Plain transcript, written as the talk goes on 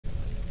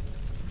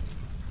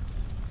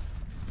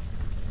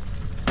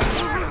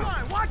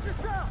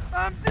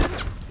I'm dead.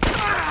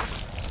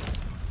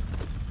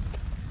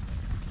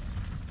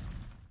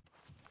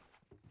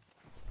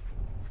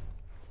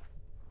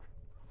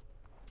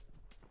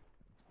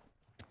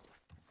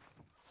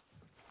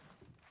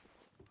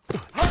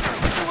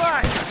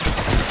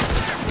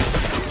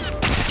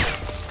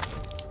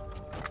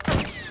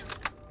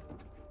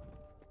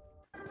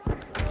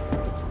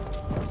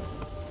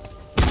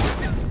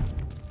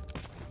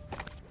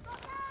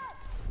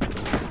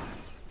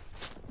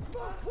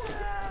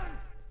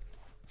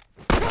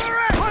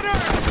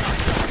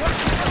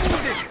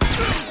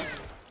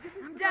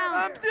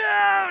 I'm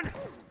down!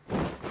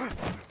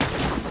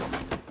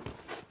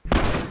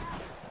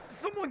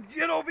 Someone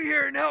get over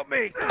here and help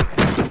me!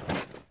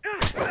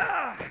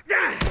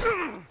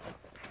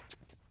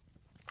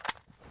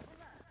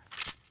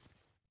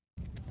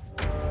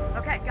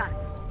 Okay, got it.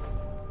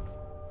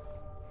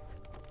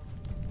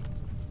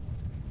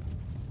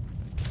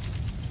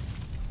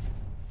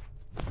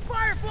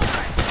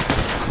 Firefly!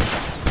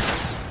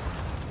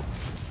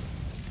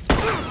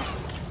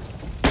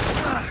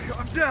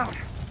 I'm down.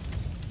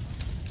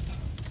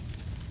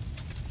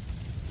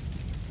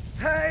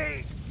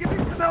 Hey, give me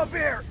some help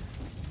here.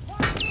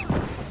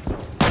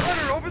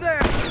 Hunter, over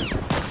there.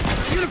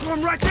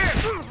 Uniform right there.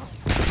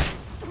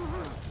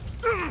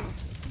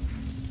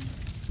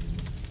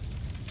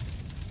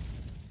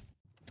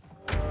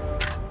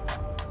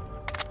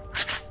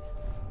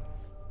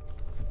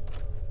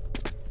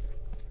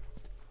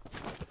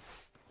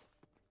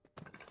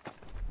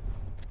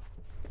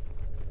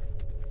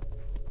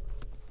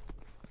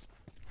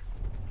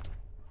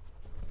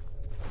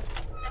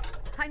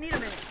 I need a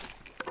minute.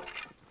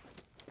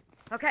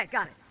 Okay,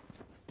 got it.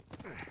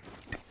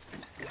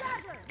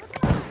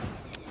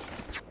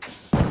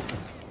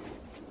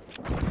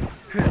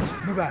 Finish.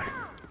 Move out.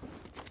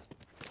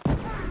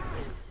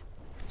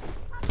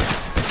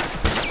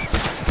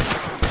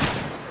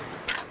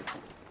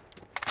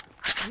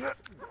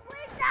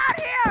 Please, out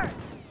here!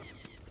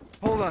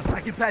 Hold on, I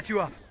can patch you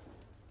up.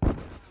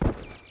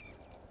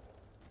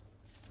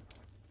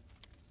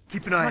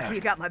 Keep an eye Lucky out.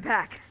 you got my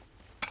back.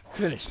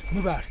 Finished.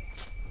 Move out.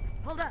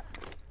 Hold up.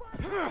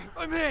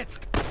 I'm hit.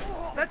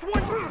 That's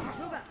one. Move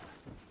out.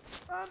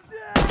 I'm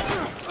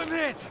down. I'm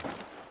hit.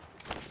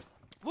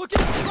 Look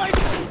at the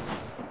rifle.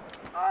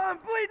 I'm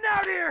bleeding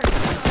out here.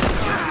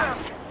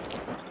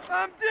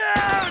 I'm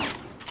down.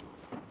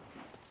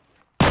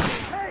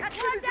 Hey, That's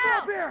give me one some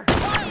help down.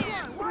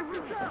 here. Watch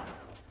yourself.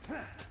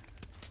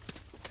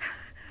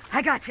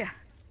 I got you.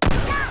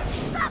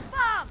 Stop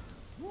bomb!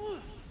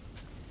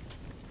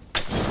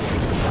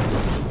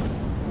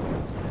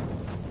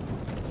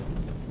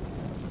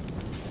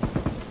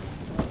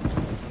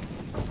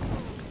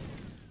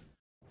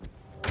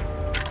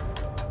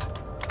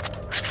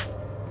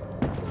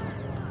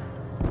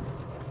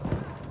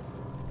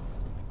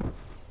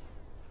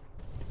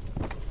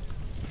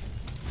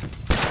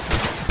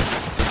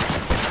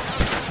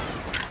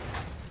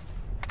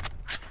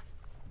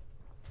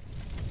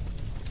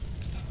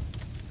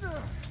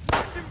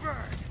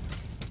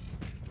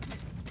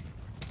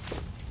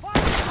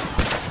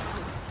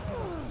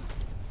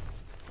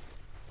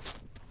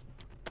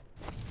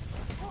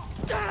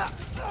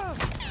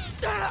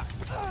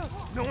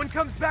 No one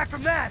comes back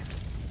from that!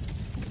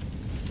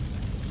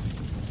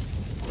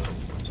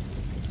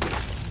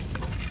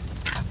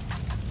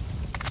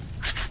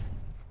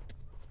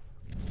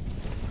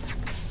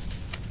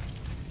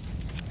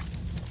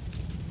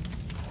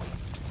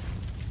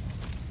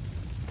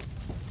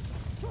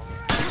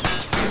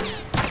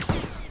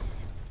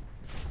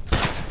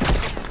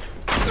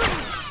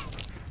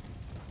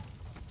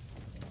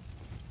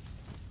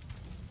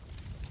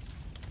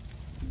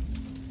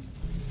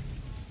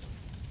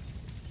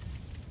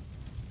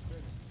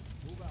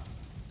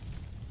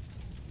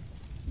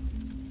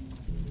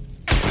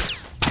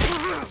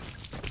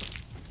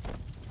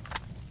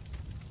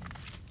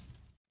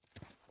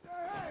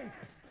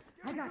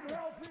 I got you.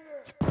 Help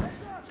here! Heads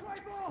up,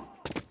 rifle!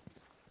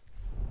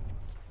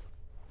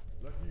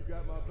 Lucky you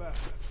got my back.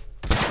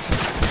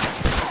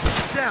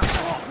 Down!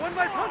 One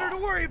less hunter to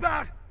worry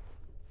about!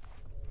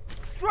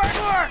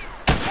 Straggler!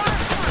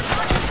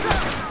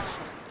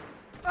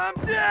 I'm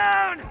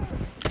down!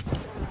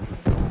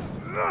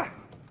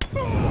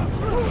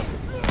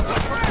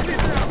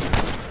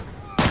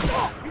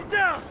 He's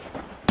down!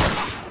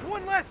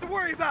 One less to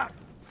worry about!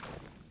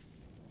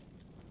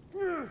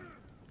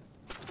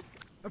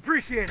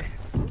 Appreciate it.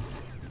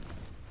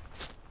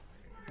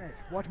 Hey,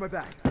 watch my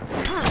back.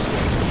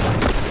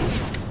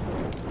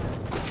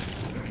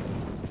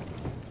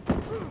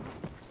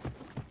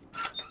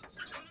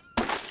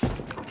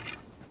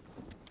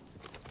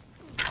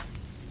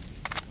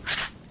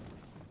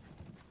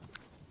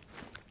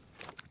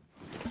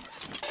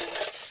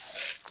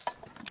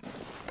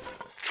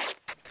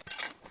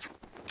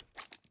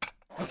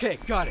 Okay,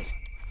 got it.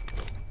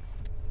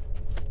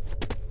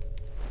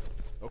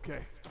 Okay,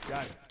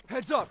 got it.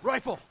 Heads up,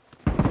 rifle!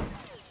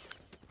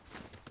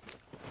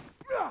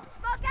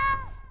 Smoke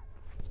out!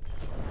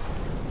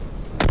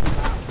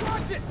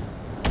 Watch it!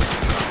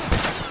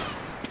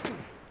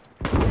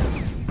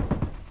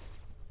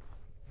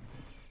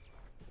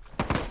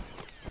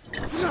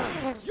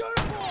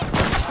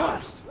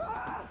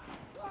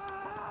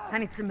 I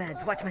need some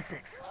meds. Watch my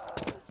six.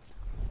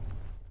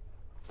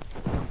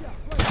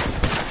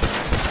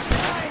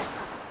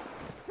 Nice!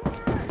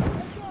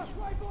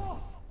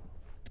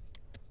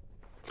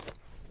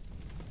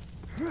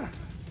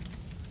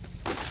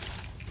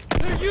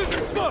 They're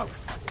using smoke!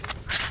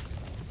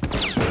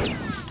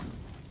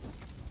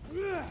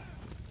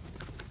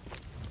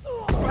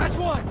 Scratch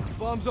one!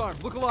 Bomb's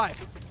armed. Look alive.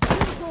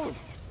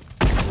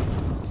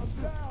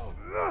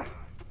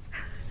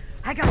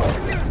 I got you.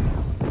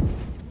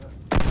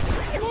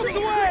 Smoke's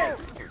away!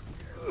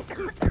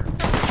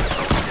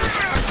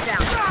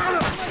 Down.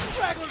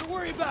 Straggler to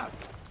worry about!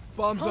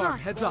 Bomb's Hold on.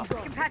 armed. Heads up.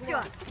 I can patch you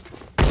up.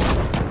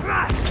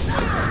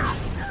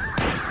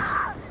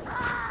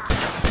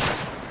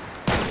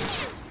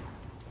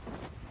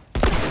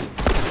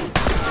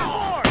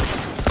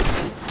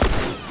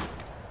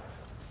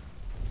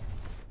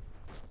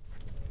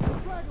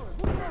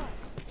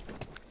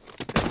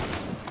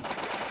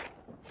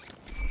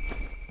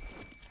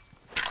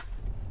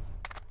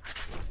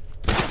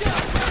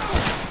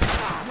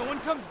 No one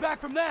comes back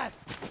from that!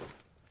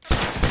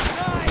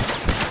 Nice!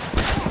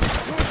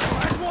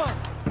 Last one!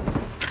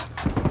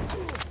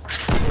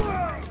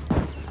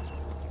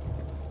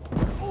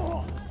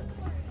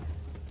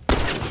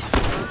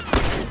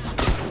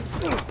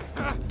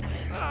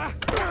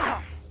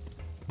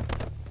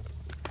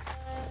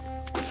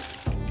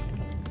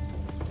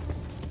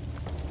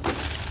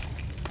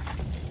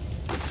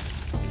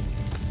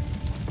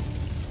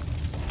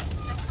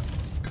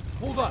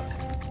 Hold up.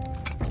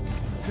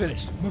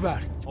 Finished. Move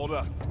out. Hold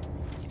up.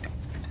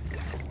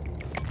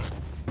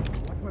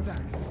 Watch my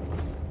back.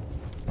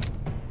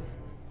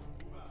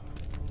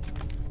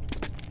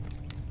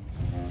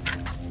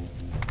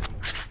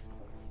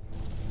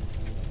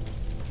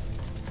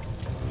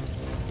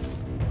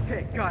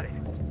 Okay, got it.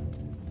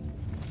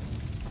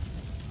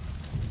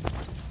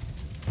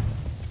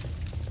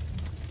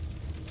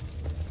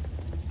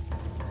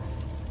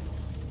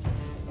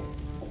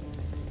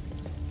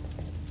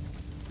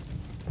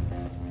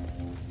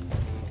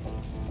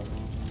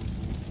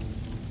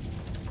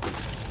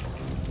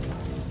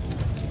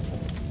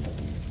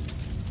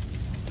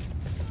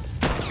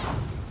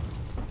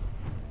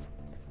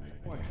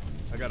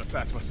 I gotta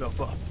patch myself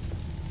up.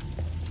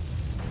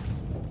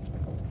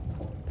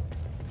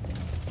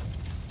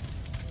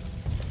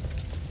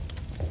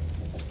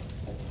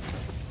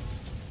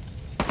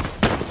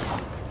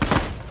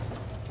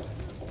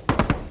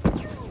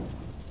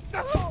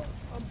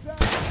 I'm down.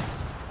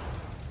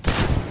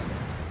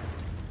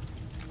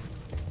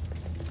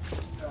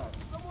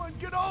 Someone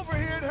get over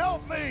here and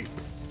help me!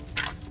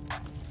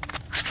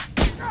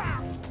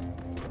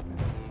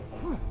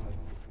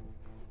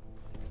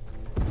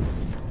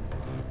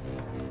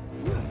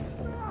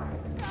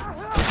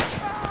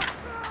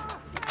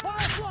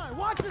 Firefly,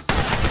 watch yourself!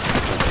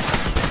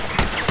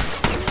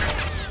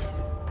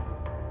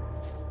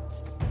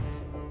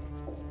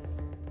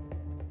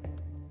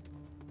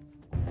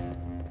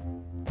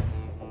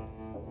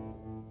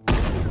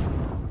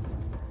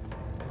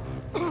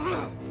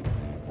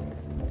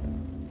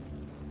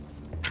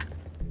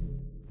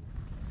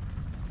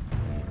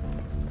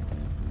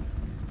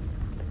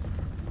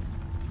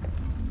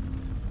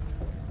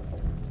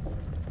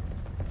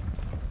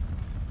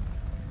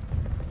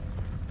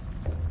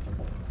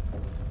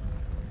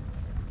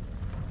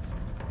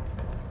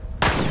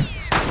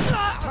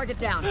 Target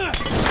down. No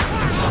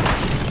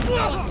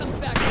one comes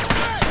back.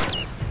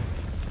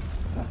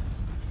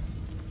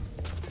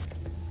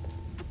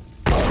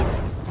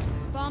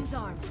 Bomb's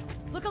armed.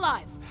 Look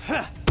alive.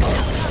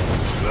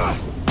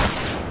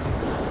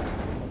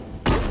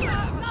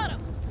 Got him.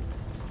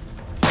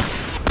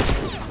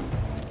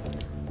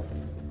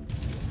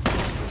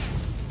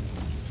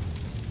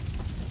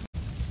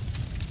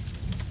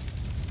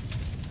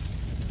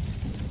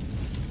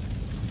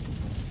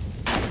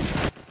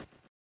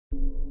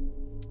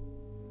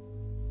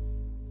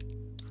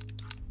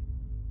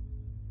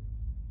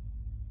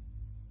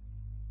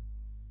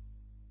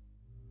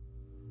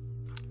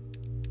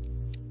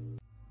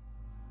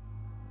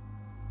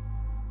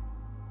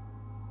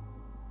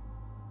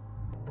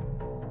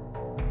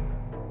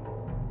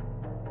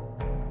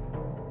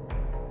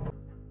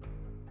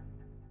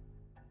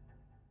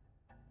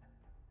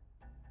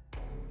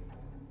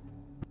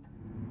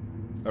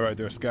 All right,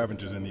 there are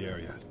scavengers in the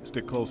area.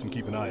 Stick close and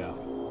keep an eye out.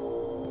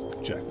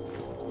 Check.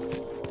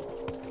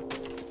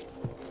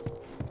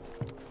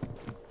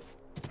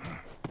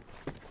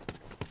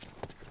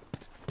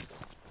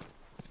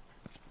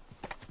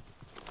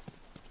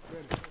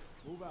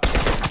 Move out.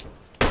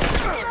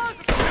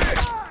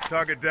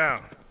 Target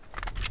down.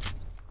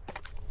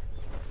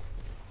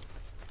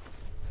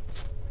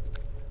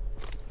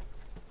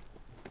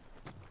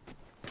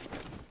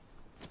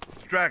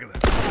 Straggler.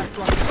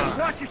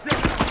 Watch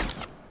yourself.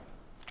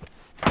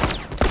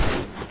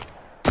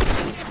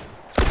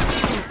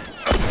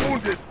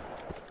 Wounded.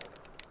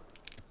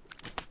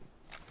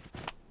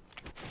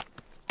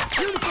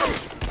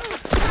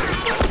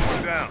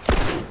 Down.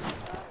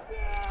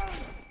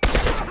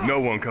 No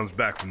one comes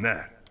back from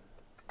that.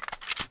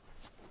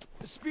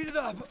 Speed it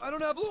up. I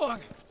don't have long.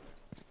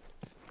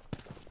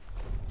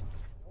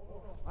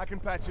 I can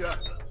patch you up.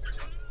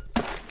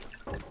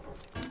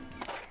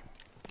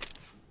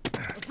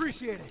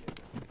 Appreciate it.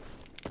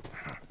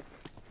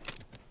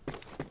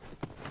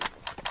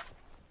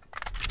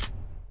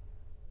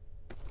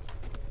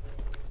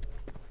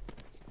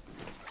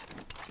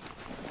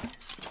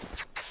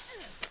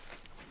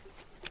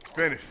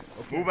 Finish.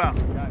 Move out.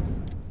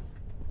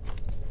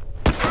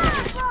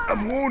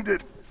 I'm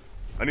wounded.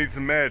 I need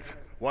some meds.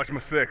 Watch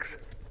my 6.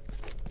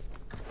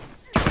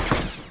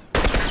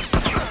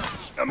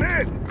 I'm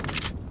hit.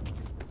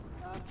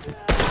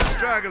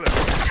 Straggler.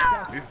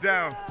 He's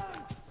down.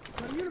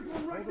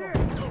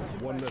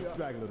 One less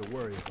straggler to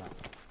worry about.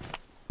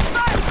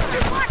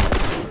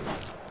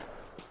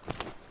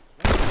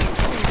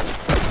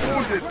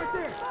 Wounded.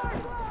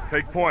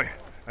 Take point.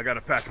 I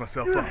gotta patch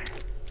myself up.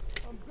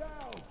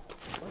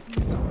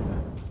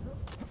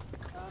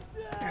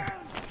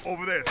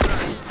 Over there.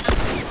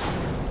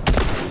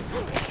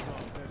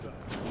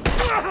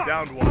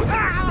 Downed one. No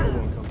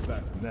one comes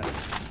back from that.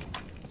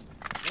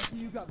 Lucky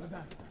you got my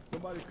back.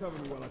 Somebody cover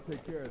me while I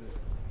take care of this.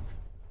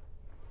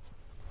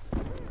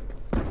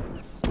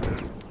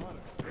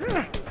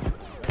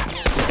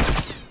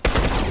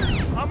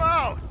 I'm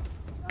out!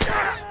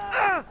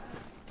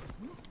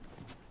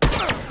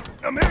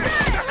 I'm in!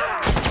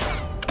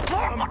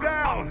 I'm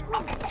down!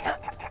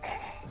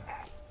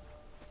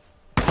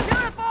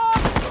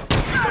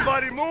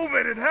 Somebody move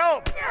it and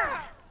help!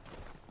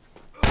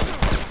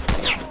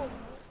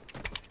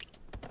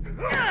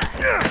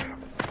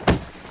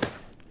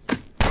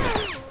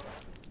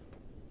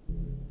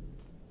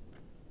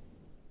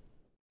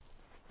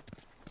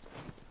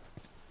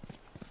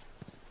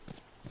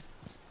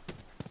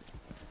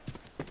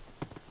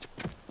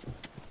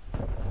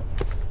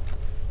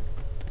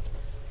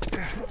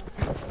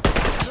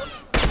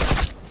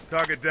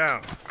 Target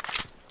down.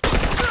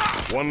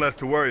 One less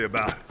to worry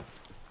about.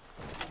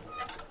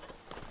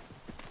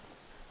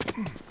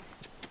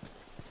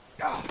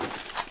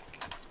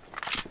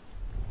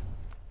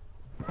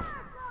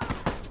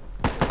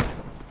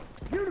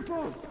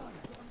 Uniform!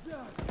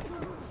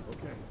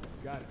 Okay,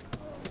 got it.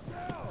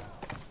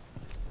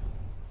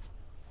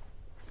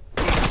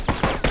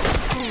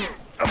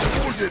 I'm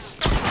wounded.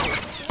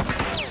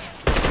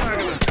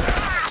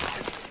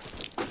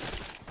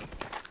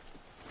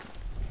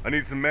 I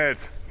need some meds.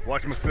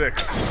 Watch my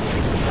 6.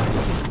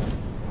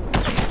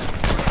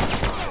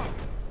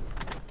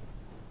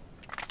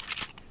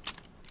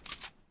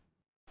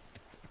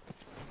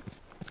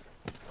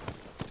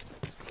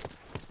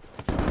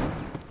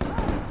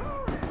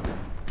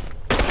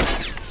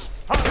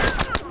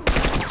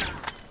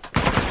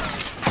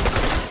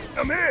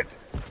 I'm hit!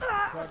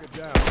 Target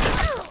down.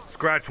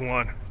 Scratch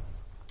one.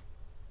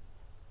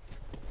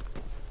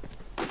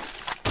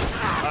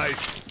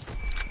 Nice.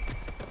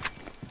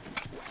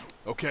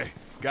 Okay,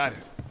 got it.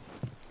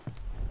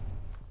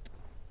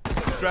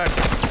 Distract.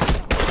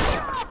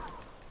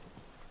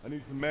 I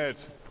need some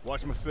meds.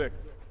 Watch my 6.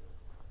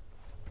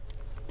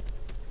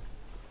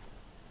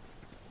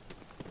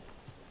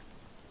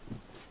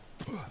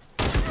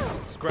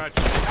 Scratch.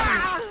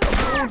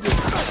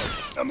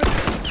 I'm in.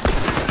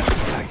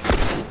 Nice.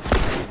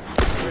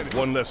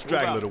 One less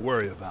straggler to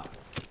worry about.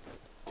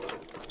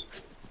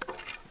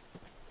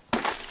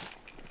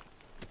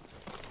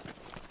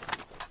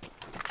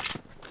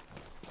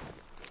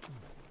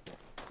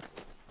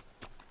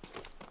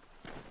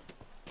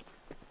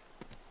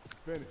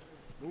 Finish.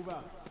 Move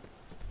out.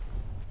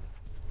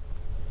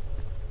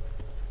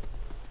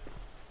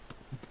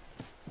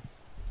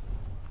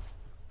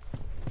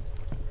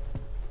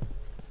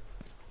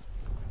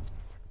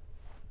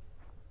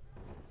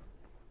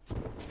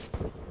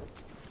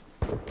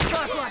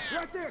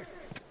 Right there!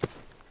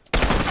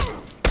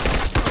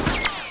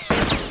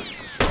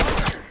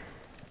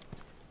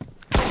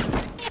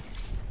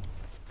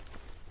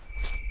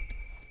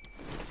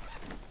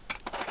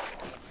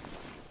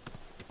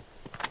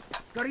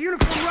 Got a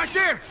uniform right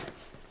there!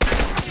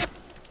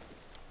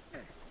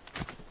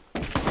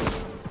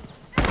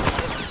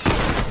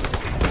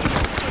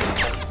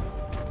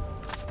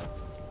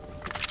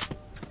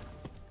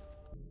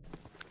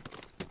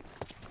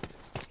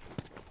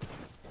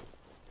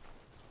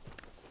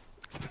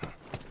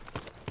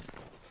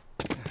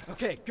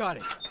 Okay, got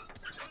it.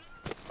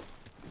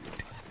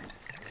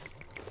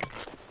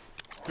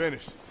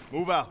 Finish.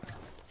 Move out.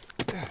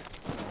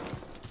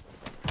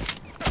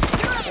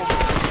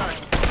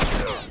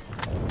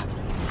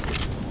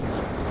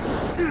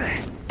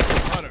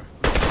 Hunter.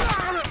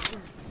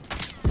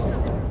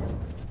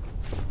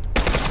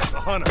 The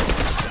hunter.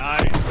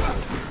 Nice.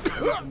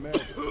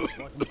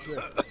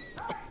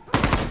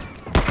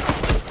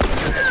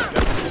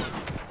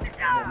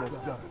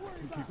 Almost done.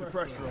 Keep the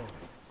pressure on.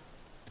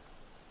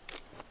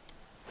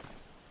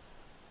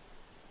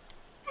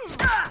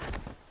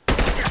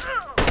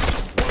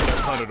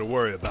 Hunter to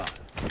worry about.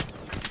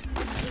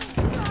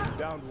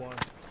 Downed one.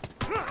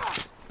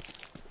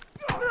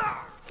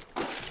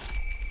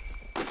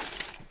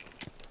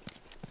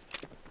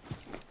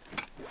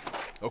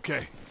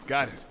 Okay,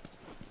 got it.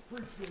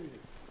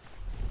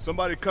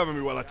 Somebody cover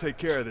me while I take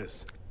care of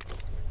this.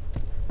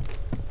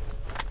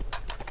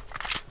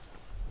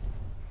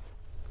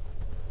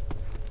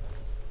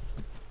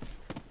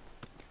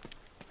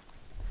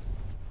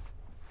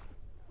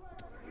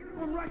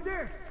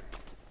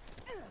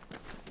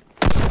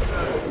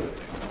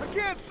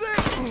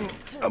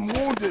 I'm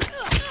wounded.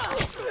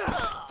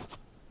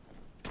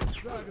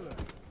 Straggler.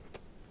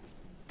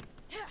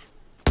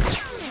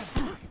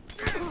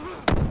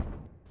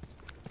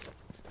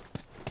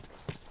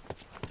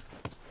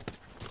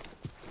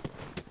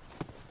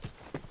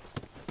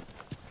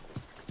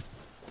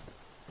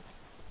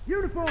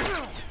 Uniform!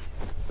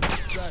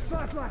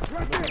 Flashlight,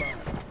 right there!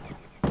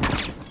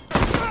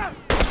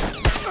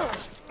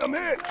 I'm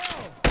hit!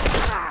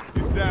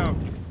 He's down.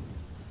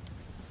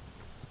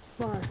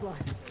 Firefly,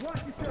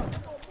 watch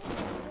yourself!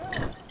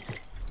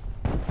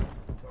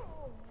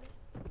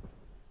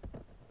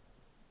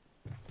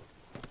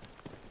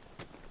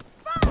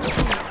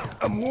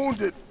 I'm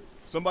wounded.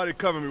 Somebody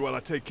cover me while I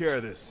take care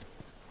of this.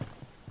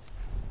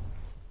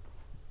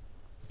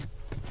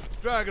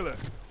 Straggler.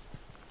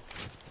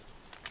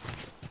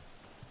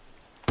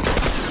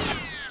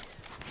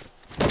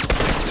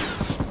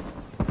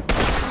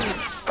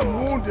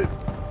 I'm wounded.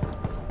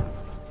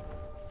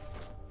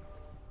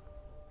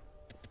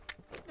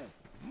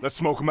 Let's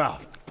smoke him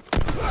out.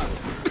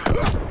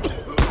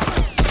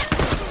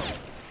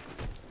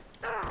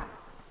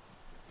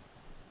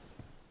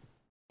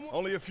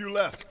 Only a few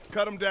left.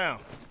 Cut them down.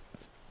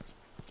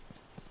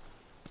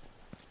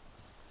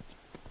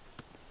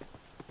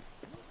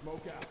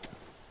 Smoke out.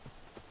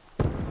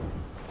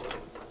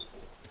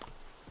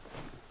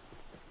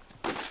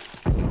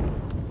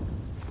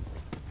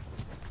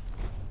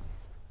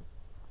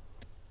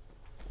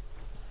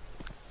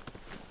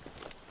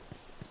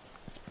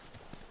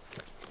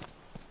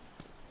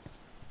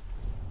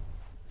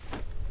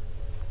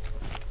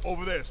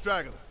 Over there,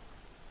 straggler.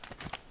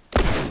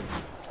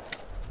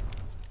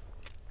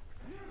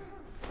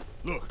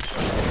 Look.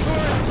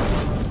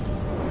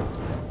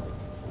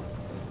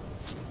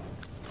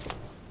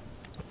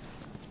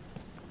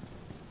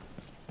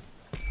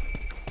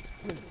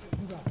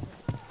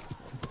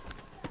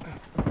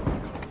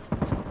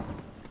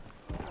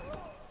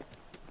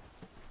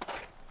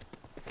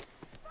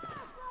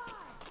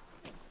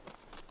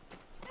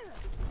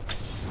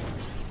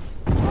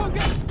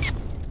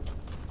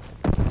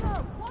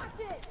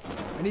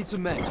 I need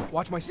some meds.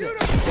 Watch my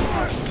six.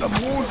 I'm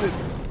wounded.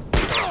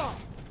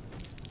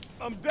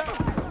 I'm down.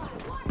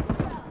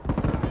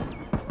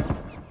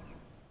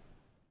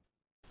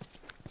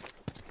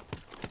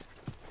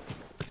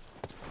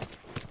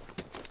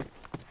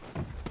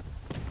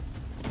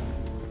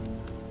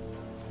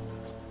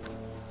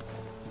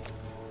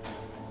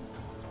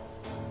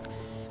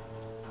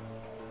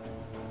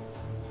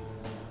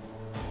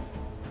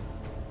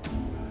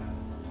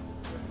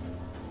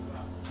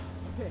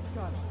 Okay,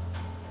 got it.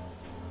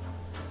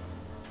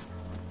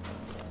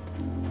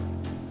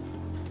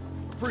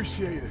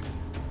 Appreciate it.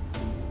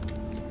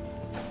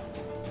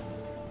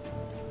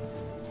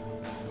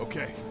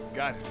 Okay,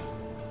 got it.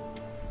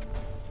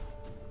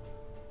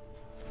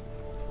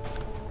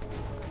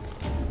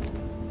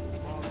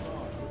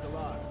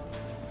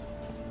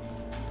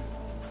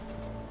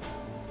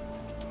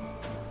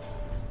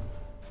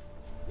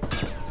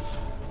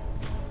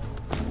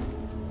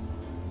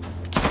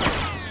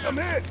 I'm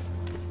hit!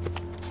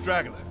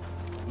 Straggler,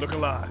 look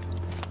alive.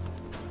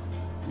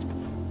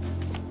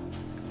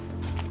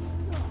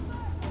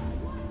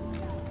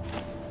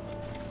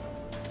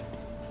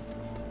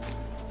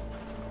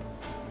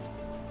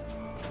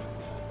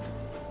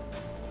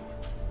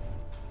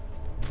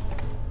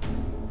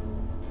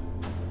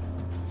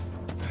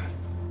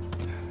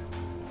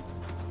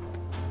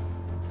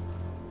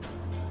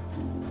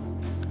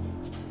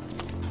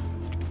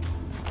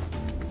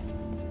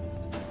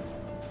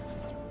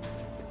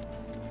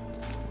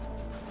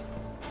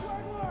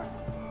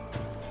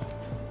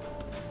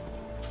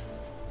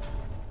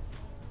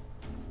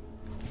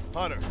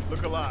 Hunter,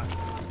 look alive.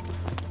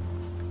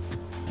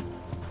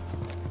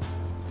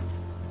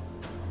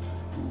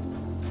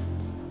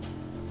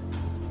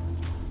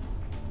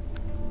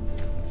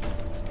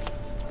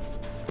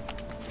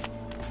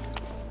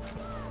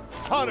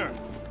 Hunter!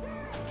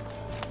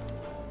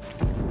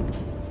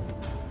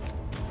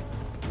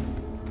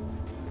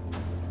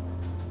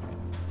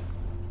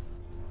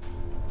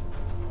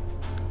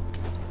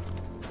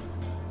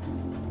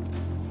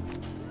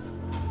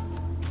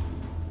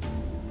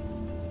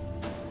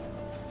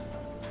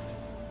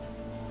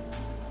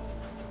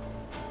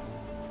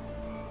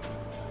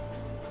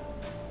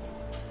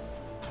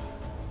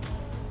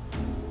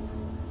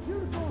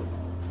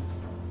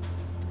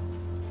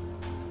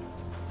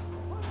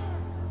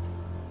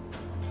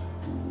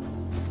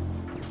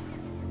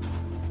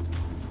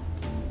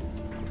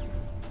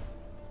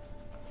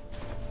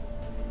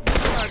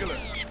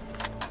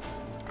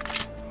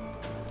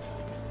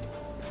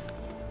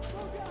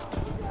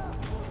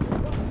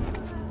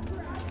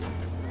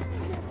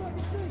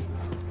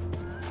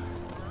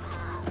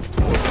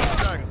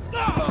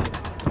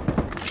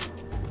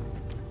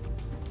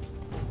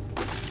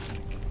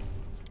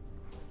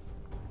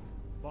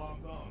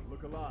 Bombs on,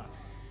 look alive.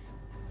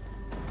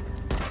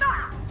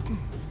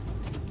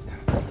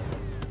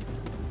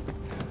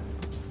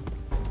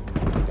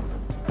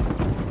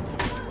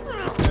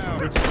 Down.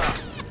 Good job.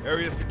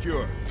 Area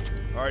secure.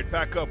 All right,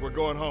 pack up, we're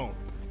going home.